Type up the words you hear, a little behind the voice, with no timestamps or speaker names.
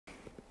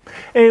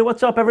Hey,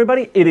 what's up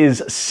everybody? It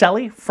is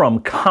Sully from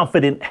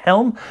Confident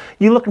Helm.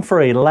 You looking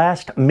for a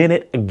last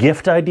minute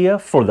gift idea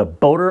for the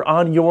boater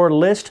on your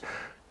list?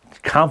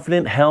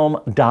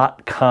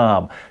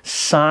 ConfidentHelm.com.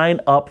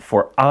 Sign up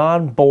for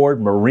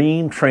onboard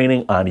marine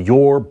training on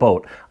your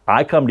boat.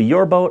 I come to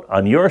your boat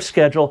on your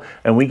schedule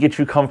and we get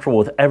you comfortable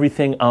with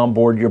everything on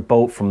board your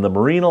boat, from the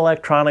marine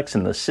electronics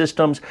and the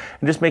systems,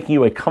 and just making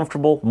you a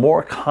comfortable,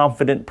 more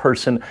confident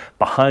person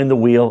behind the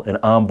wheel and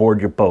on board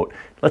your boat.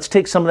 Let's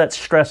take some of that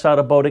stress out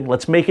of boating.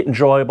 Let's make it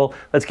enjoyable.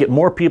 Let's get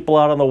more people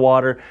out on the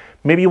water.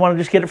 Maybe you want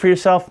to just get it for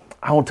yourself.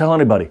 I won't tell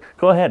anybody.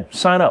 Go ahead,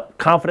 sign up,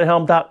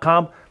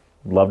 ConfidentHelm.com.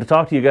 Love to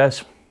talk to you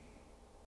guys.